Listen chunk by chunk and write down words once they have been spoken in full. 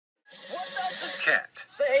cat.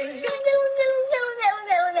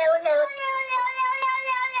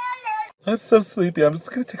 I'm so sleepy. I'm just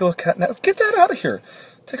gonna take a little cat nap. Let's get that out of here.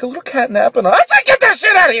 Take a little cat nap and I say get that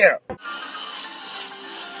shit out of here!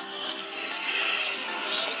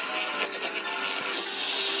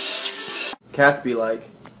 Cats be like,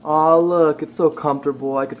 "Aw, look, it's so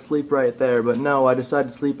comfortable, I could sleep right there," but no, I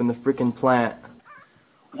decided to sleep in the freaking plant.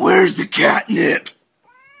 Where's the catnip?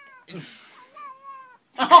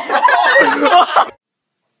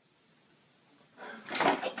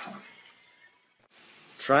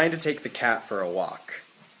 Trying to take the cat for a walk.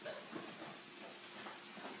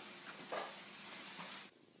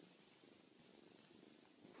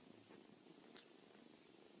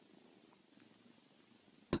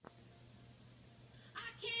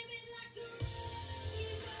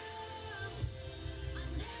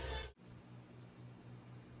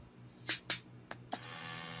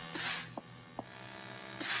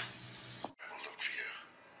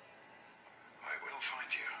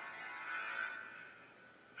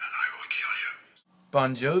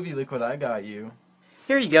 Bon Jovi, look what I got you.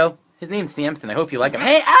 Here you go. His name's Samson. I hope you like him.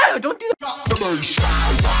 Hey, ow! Don't do that!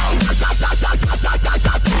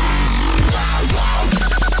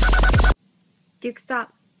 Duke,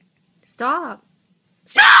 stop. Stop.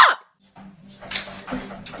 Stop!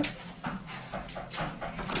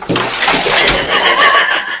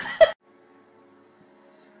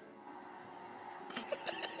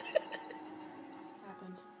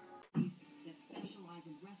 That specialize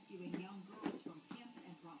in rescuing young girls from camps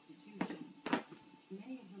and prostitution.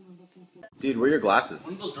 Many of them are looking for. Dude, where are your glasses?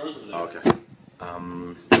 One of those doors over there. Oh, okay. Oh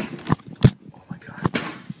my god.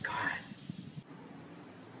 God.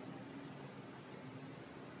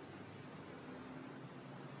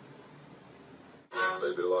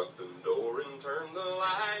 Baby, lock the door and turn the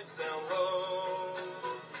lights down low.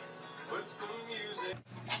 Put some music.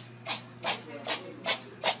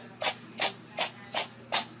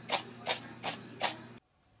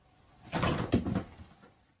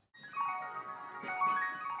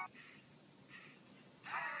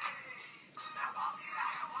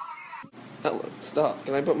 Ella, stop.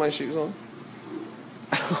 Can I put my shoes on?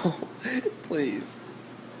 Please.